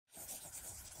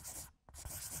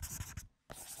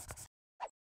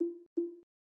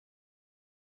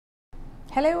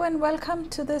Hello and welcome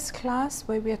to this class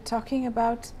where we are talking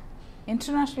about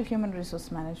international human resource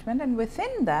management, and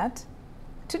within that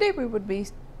today we would be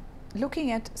looking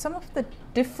at some of the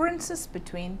differences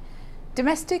between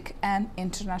domestic and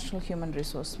international human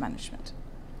resource management.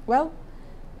 Well,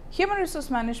 human resource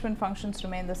management functions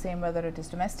remain the same whether it is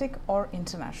domestic or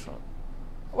international.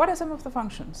 What are some of the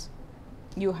functions?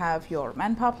 You have your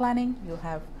manpower planning, you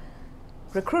have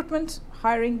recruitment,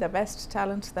 hiring the best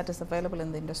talent that is available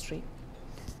in the industry.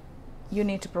 You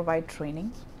need to provide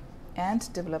training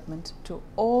and development to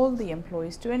all the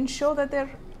employees to ensure that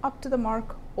they're up to the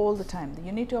mark all the time.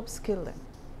 You need to upskill them.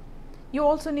 You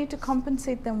also need to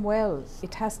compensate them well.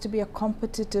 It has to be a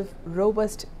competitive,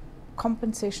 robust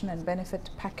compensation and benefit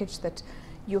package that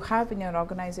you have in your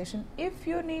organization if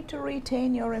you need to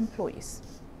retain your employees.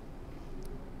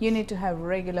 You need to have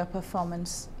regular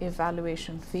performance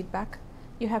evaluation feedback.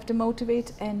 You have to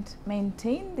motivate and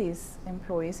maintain these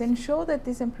employees, ensure that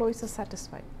these employees are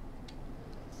satisfied.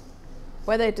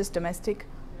 Whether it is domestic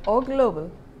or global,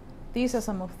 these are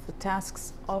some of the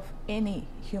tasks of any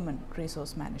human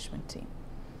resource management team.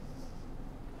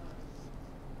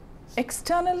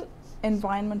 External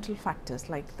environmental factors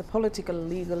like the political,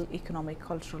 legal, economic,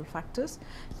 cultural factors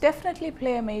definitely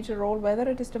play a major role whether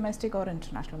it is domestic or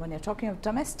international. When you're talking of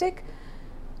domestic,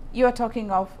 you are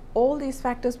talking of all these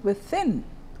factors within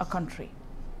a country,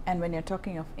 and when you're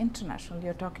talking of international,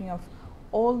 you're talking of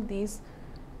all these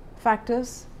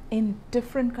factors in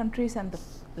different countries, and the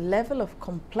level of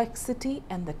complexity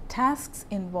and the tasks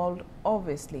involved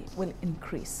obviously will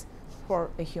increase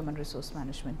for a human resource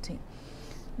management team.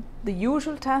 The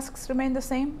usual tasks remain the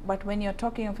same, but when you're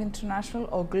talking of international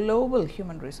or global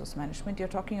human resource management, you're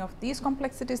talking of these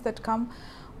complexities that come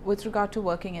with regard to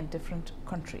working in different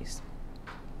countries.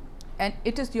 And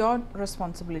it is your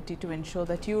responsibility to ensure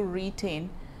that you retain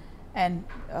and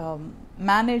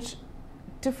manage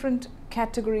different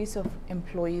categories of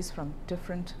employees from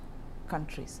different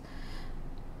countries.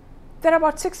 There are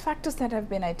about 6 factors that have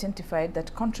been identified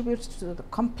that contribute to the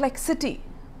complexity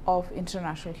of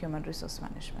international human resource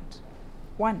management.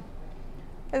 1,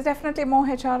 there's definitely more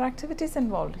HR activities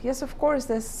involved. Yes, of course,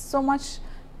 there's so much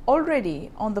already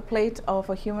on the plate of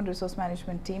a human resource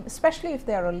management team, especially if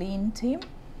they are a lean team.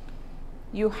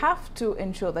 You have to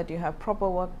ensure that you have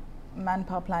proper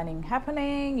manpower planning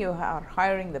happening, you are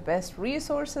hiring the best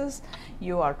resources,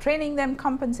 you are training them,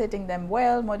 compensating them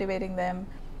well, motivating them.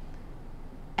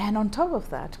 And on top of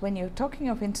that, when you're talking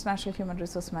of international human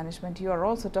resource management, you are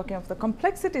also talking of the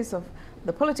complexities of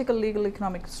the political, legal,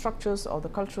 economic structures or the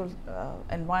cultural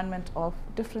environment of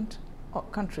different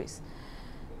countries.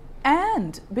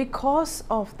 And because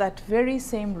of that very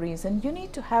same reason, you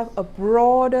need to have a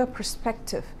broader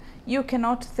perspective. You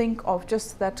cannot think of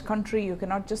just that country, you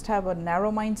cannot just have a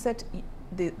narrow mindset.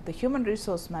 The human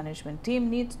resource management team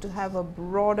needs to have a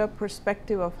broader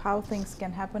perspective of how things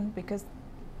can happen, because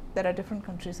there are different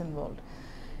countries involved.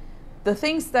 The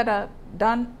things that are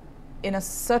done in a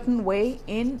certain way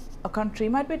in a country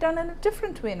might be done in a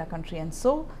different way in a country, and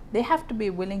so they have to be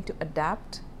willing to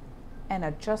adapt and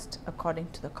adjust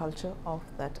according to the culture of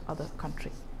that other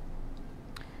country.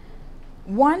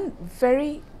 One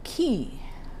very key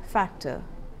factor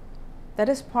that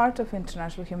is part of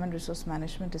international human resource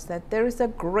management is that there is a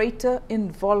greater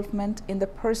involvement in the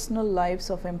personal lives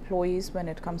of employees when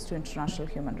it comes to international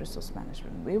human resource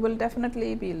management. We will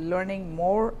definitely be learning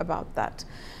more about that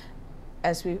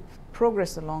as we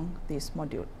progress along this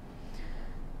module.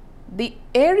 The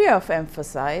area of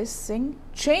emphasizing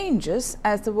changes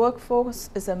as the workforce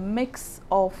is a mix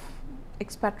of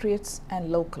expatriates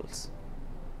and locals.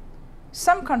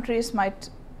 Some countries might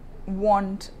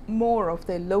want more of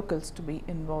their locals to be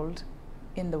involved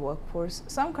in the workforce.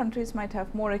 Some countries might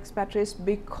have more expatriates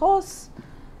because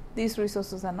these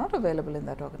resources are not available in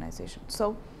that organization,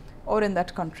 or in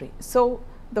that country. So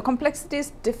the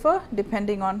complexities differ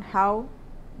depending on how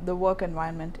the work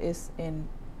environment is in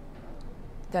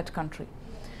that country.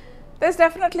 There's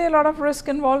definitely a lot of risk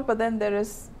involved, but then there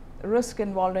is risk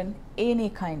involved in any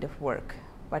kind of work.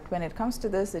 But when it comes to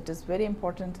this, it is very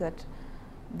important that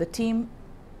the team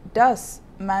does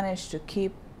manage to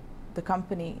keep the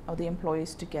company or the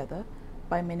employees together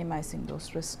by minimizing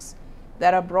those risks.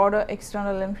 There are broader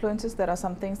external influences. There are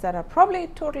some things that are probably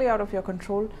totally out of your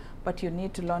control, but you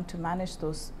need to learn to manage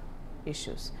those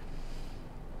issues.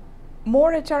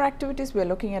 More HR activities, we're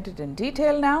looking at it in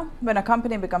detail now. When a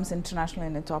company becomes international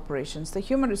in its operations, the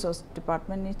human resource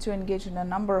department needs to engage in a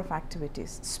number of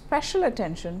activities. Special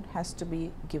attention has to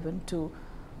be given to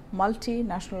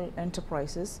multinational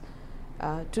enterprises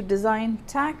to design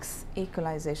tax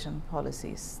equalization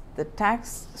policies. The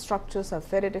tax structures are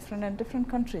very different in different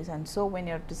countries, and so when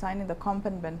you're designing the comp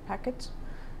and ben package,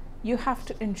 you have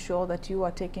to ensure that you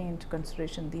are taking into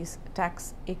consideration these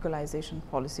tax equalization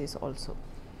policies also.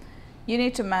 You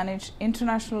need to manage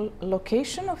international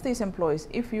location of these employees.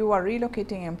 If you are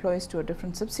relocating employees to a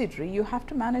different subsidiary, you have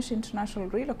to manage international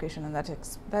relocation, and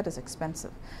that is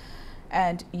expensive.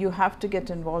 And you have to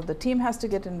get involved, the team has to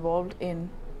get involved in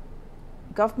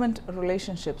government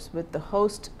relationships with the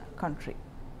host country.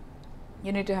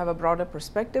 You need to have a broader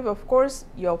perspective. Of course,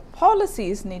 your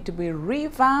policies need to be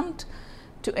revamped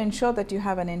to ensure that you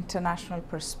have an international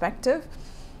perspective.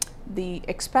 The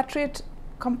expatriate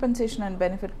compensation and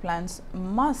benefit plans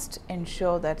must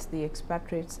ensure that the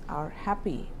expatriates are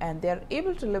happy and they are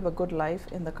able to live a good life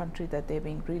in the country that they're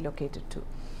being relocated to.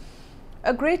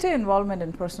 A greater involvement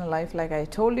in personal life, like I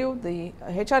told you, the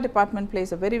HR department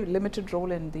plays a very limited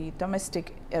role in the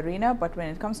domestic arena, but when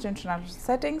it comes to international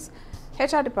settings,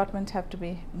 HR departments have to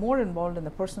be more involved in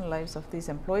the personal lives of these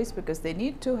employees, because they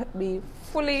need to be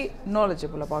fully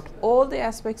knowledgeable about all the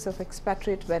aspects of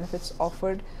expatriate benefits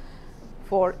offered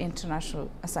for international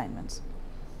assignments.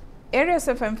 Areas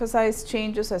of emphasis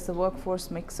changes as the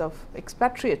workforce mix of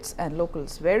expatriates and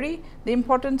locals vary. The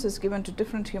importance is given to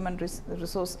different human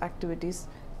resource activities,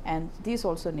 and these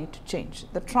also need to change.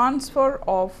 The transfer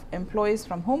of employees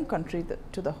from home country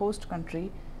to the host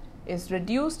country is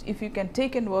reduced if you can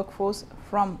take in workforce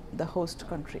from the host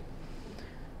country.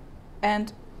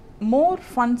 And more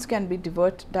funds can be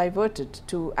diverted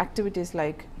to activities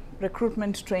like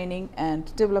recruitment, training,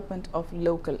 and development of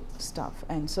local staff.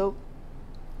 And so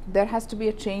there has to be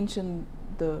a change in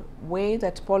the way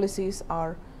that policies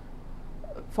are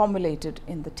formulated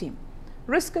in the team.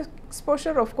 Risk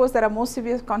exposure, of course, there are more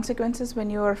severe consequences when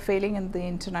you are failing in the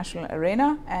international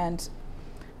arena, and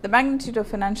the magnitude of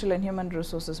financial and human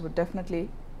resources would definitely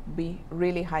be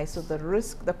really high. So the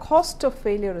risk, the cost of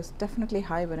failure is definitely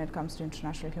high when it comes to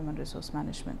international human resource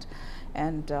management,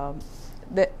 and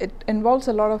it involves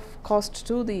a lot of cost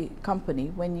to the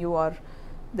company when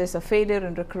there's a failure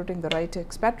in recruiting the right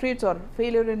expatriates, or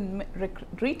failure in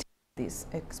retaining these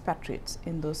expatriates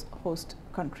in those host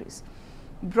countries.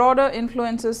 Broader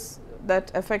influences that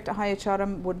affect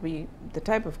IHRM would be the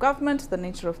type of government, the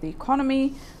nature of the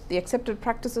economy, the accepted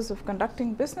practices of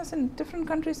conducting business in different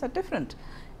countries are different,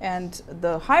 and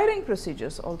the hiring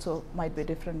procedures also might be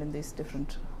different in these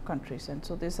different countries. And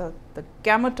so these are the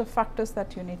gamut of factors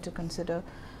that you need to consider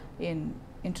in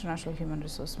international human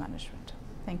resource management.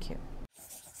 Thank you.